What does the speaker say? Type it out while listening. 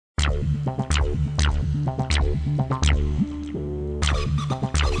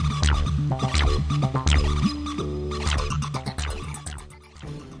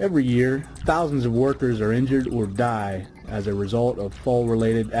Every year, thousands of workers are injured or die as a result of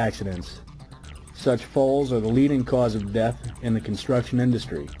fall-related accidents. Such falls are the leading cause of death in the construction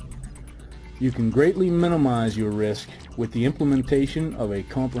industry. You can greatly minimize your risk with the implementation of a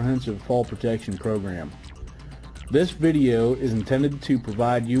comprehensive fall protection program. This video is intended to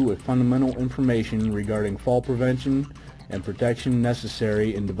provide you with fundamental information regarding fall prevention and protection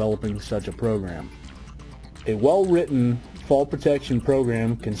necessary in developing such a program. A well-written fall protection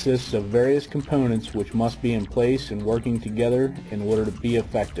program consists of various components which must be in place and working together in order to be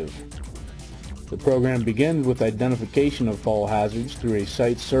effective. The program begins with identification of fall hazards through a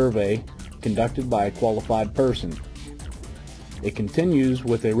site survey conducted by a qualified person. It continues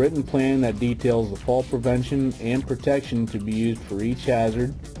with a written plan that details the fall prevention and protection to be used for each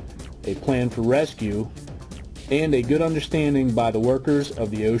hazard, a plan for rescue, and a good understanding by the workers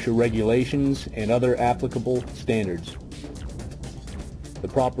of the OSHA regulations and other applicable standards. The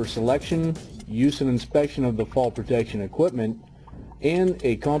proper selection, use and inspection of the fall protection equipment, and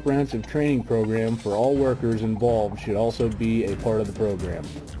a comprehensive training program for all workers involved should also be a part of the program.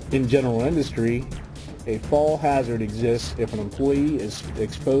 In general industry, a fall hazard exists if an employee is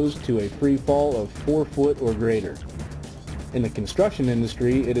exposed to a free fall of 4 foot or greater. In the construction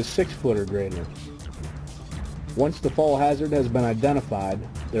industry, it is 6 foot or greater. Once the fall hazard has been identified,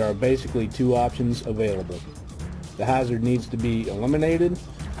 there are basically two options available. The hazard needs to be eliminated,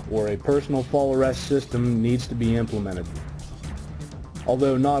 or a personal fall arrest system needs to be implemented.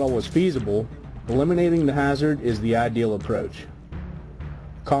 Although not always feasible, eliminating the hazard is the ideal approach.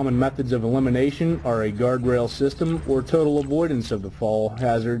 Common methods of elimination are a guardrail system or total avoidance of the fall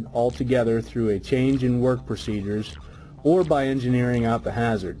hazard altogether through a change in work procedures or by engineering out the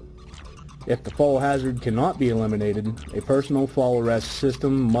hazard. If the fall hazard cannot be eliminated, a personal fall arrest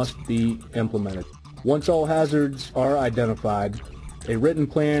system must be implemented. Once all hazards are identified, a written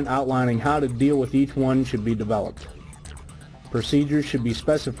plan outlining how to deal with each one should be developed. Procedures should be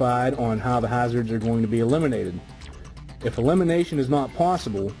specified on how the hazards are going to be eliminated. If elimination is not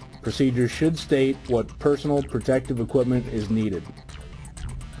possible, procedures should state what personal protective equipment is needed.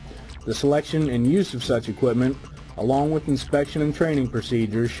 The selection and use of such equipment, along with inspection and training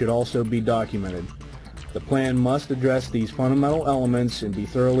procedures, should also be documented. The plan must address these fundamental elements and be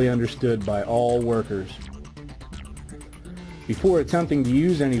thoroughly understood by all workers. Before attempting to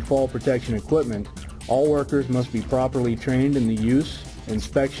use any fall protection equipment, all workers must be properly trained in the use,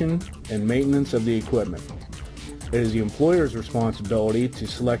 inspection, and maintenance of the equipment. It is the employer's responsibility to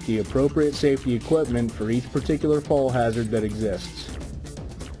select the appropriate safety equipment for each particular fall hazard that exists.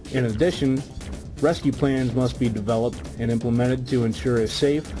 In addition, rescue plans must be developed and implemented to ensure a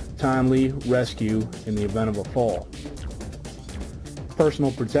safe, timely rescue in the event of a fall.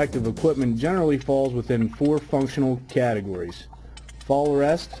 Personal protective equipment generally falls within 4 functional categories: fall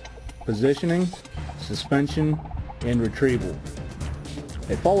arrest, positioning, suspension, and retrieval.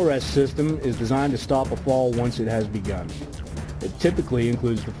 A fall arrest system is designed to stop a fall once it has begun. It typically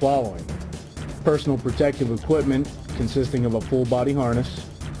includes the following: personal protective equipment consisting of a full body harness,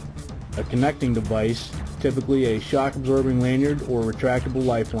 a connecting device, typically a shock-absorbing lanyard or retractable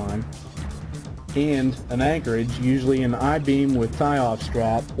lifeline, and an anchorage, usually an I-beam with tie-off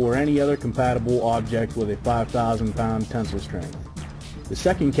strap or any other compatible object with a 5,000-pound tensile strength. The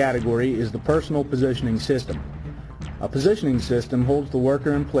second category is the personal positioning system. A positioning system holds the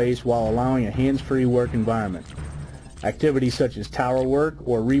worker in place while allowing a hands-free work environment. Activities such as tower work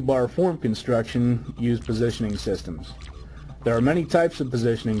or rebar form construction use positioning systems. There are many types of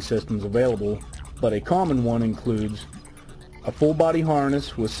positioning systems available, but a common one includes a full body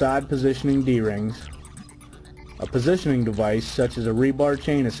harness with side positioning D-rings, a positioning device such as a rebar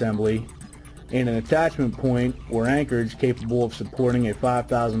chain assembly, and an attachment point or anchorage capable of supporting a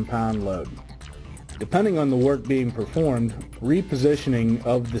 5,000-pound load. Depending on the work being performed, repositioning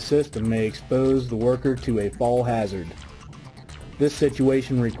of the system may expose the worker to a fall hazard. This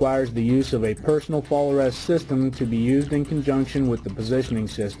situation requires the use of a personal fall arrest system to be used in conjunction with the positioning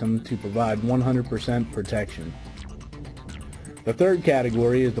system to provide 100% protection. The third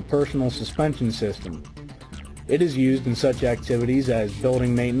category is the personal suspension system. It is used in such activities as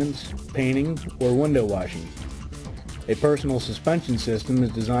building maintenance, painting, or window washing. A personal suspension system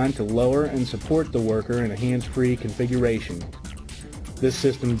is designed to lower and support the worker in a hands-free configuration. This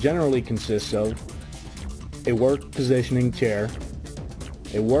system generally consists of a work positioning chair,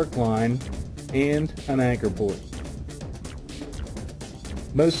 a work line, and an anchor point.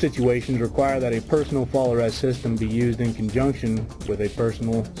 Most situations require that a personal fall arrest system be used in conjunction with a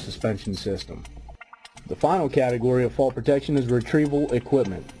personal suspension system. The final category of fall protection is retrieval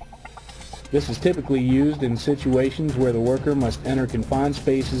equipment. This is typically used in situations where the worker must enter confined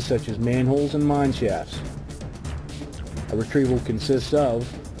spaces such as manholes and mine shafts. A retrieval consists of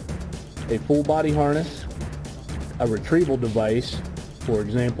a full body harness, a retrieval device, for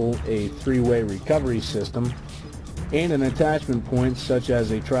example a three-way recovery system, and an attachment point such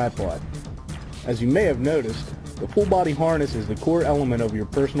as a tripod. As you may have noticed, the full body harness is the core element of your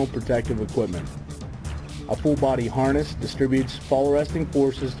personal protective equipment. A full body harness distributes fall arresting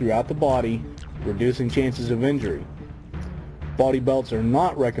forces throughout the body, reducing chances of injury. Body belts are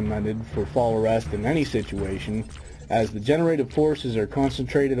not recommended for fall arrest in any situation, as the generative forces are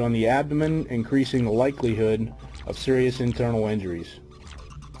concentrated on the abdomen, increasing the likelihood of serious internal injuries.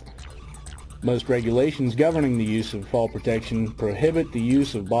 Most regulations governing the use of fall protection prohibit the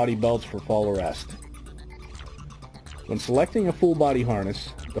use of body belts for fall arrest. When selecting a full body harness,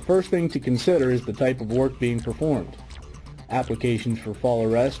 the first thing to consider is the type of work being performed. Applications for fall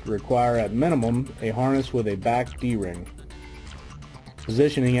arrest require at minimum a harness with a back D-ring.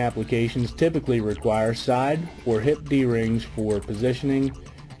 Positioning applications typically require side or hip D-rings for positioning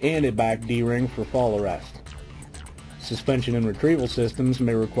and a back D-ring for fall arrest. Suspension and retrieval systems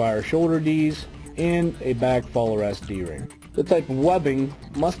may require shoulder Ds and a back fall arrest D-ring. The type of webbing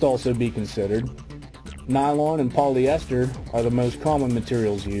must also be considered. Nylon and polyester are the most common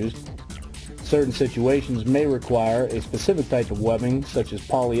materials used. Certain situations may require a specific type of webbing, such as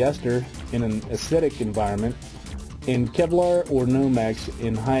polyester in an acidic environment, and Kevlar or Nomex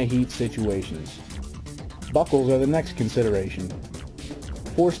in high heat situations. Buckles are the next consideration.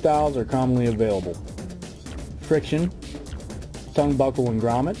 4 styles are commonly available: friction, tongue buckle and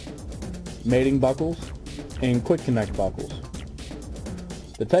grommet, mating buckles, and quick connect buckles.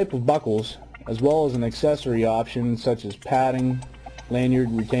 The type of buckles, as well as an accessory option such as padding,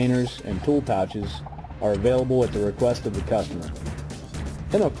 lanyard retainers, and tool pouches, are available at the request of the customer.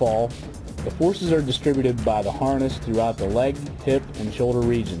 In a fall, the forces are distributed by the harness throughout the leg, hip, and shoulder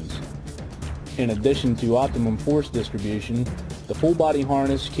regions. In addition to optimum force distribution, the full body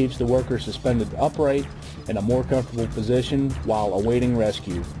harness keeps the worker suspended upright in a more comfortable position while awaiting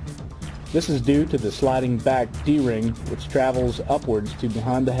rescue. This is due to the sliding back D-ring, which travels upwards to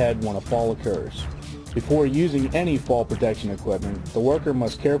behind the head when a fall occurs. Before using any fall protection equipment, the worker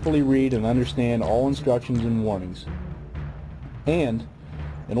must carefully read and understand all instructions and warnings. And,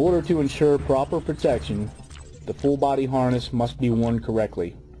 in order to ensure proper protection, the full body harness must be worn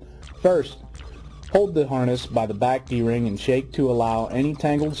correctly. First, hold the harness by the back D-ring and shake to allow any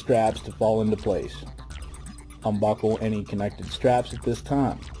tangled straps to fall into place. Unbuckle any connected straps at this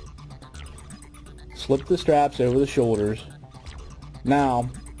time. Slip the straps over the shoulders. Now,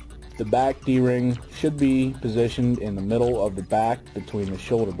 the back D-ring should be positioned in the middle of the back between the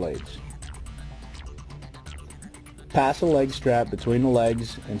shoulder blades. Pass a leg strap between the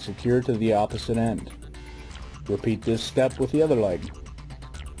legs and secure to the opposite end. Repeat this step with the other leg.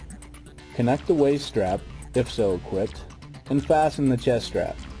 Connect the waist strap, if so equipped, and fasten the chest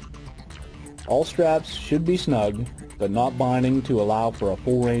strap. All straps should be snug, but not binding to allow for a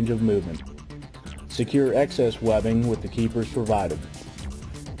full range of movement. Secure excess webbing with the keepers provided.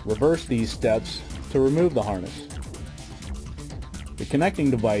 Reverse these steps to remove the harness. The connecting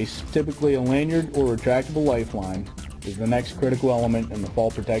device, typically a lanyard or retractable lifeline, is the next critical element in the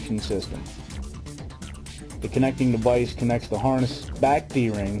fall protection system. The connecting device connects the harness back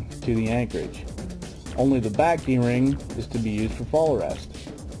D-ring to the anchorage. Only the back D-ring is to be used for fall arrest.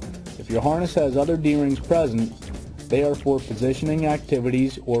 If your harness has other D-rings present, they are for positioning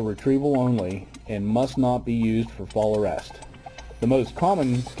activities or retrieval only and must not be used for fall arrest. The most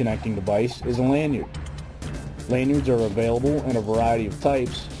common connecting device is a lanyard. Lanyards are available in a variety of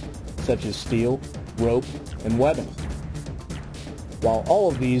types, such as steel, rope, and webbing. While all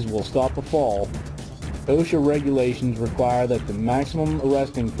of these will stop a fall, OSHA regulations require that the maximum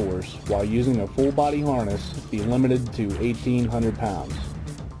arresting force while using a full body harness be limited to 1,800 pounds.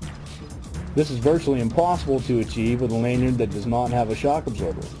 This is virtually impossible to achieve with a lanyard that does not have a shock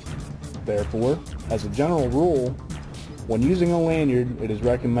absorber. Therefore, as a general rule, when using a lanyard, it is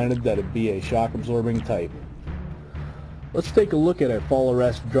recommended that it be a shock absorbing type. Let's take a look at a fall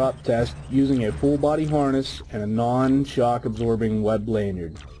arrest drop test using a full body harness and a non-shock absorbing web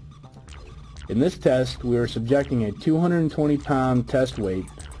lanyard. In this test, we are subjecting a 220-pound test weight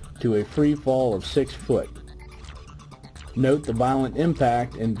to a free fall of 6 foot. Note the violent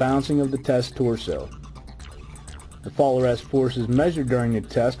impact and bouncing of the test torso. The fall arrest forces measured during the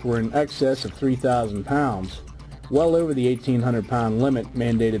test were in excess of 3,000 pounds, well over the 1,800-pound limit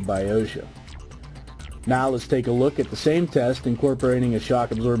mandated by OSHA. Now let's take a look at the same test incorporating a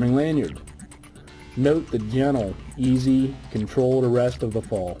shock-absorbing lanyard. Note the gentle, easy, controlled arrest of the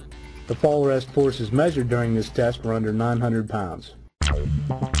fall. The fall arrest forces measured during this test were under 900 pounds.